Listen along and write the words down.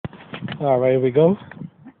All right, here we go.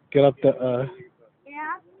 Get up the.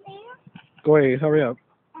 Yeah. Go ahead, hurry up.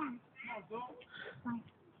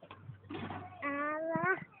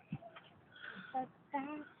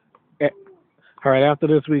 Eh, All right, after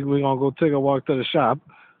this week, we're gonna go take a walk to the shop.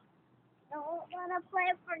 Don't wanna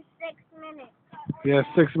play for 6 minutes. Yeah,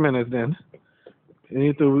 6 minutes then. We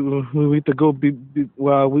need to we need to go.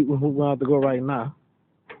 Well, we have to go right now.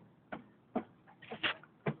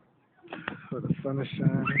 So the sun is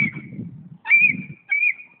shining.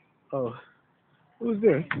 Oh, who's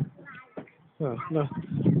this? Oh, no.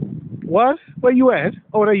 What? Where you at?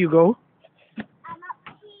 Oh, there you go. I'm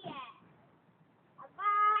up here. I'm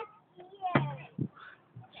up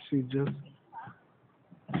here.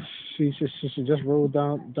 She just she just rolled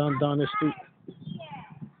down the street. Up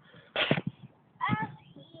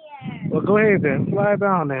here. Well, go ahead then. Fly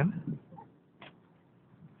down then.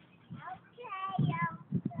 Okay.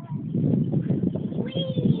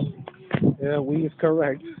 Whee! Yeah, we is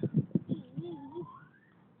correct.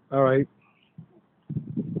 All right.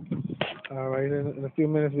 All right. In a few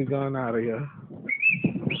minutes, we going out of here.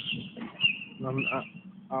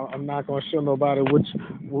 I'm not gonna show nobody which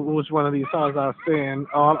one of these songs I sing.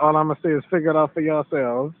 All I'm gonna say is figure it out for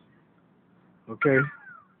yourselves. Okay.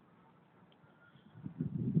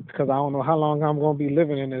 Because I don't know how long I'm gonna be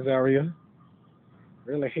living in this area.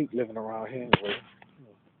 Really hate living around here anyway.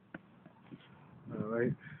 All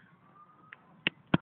right.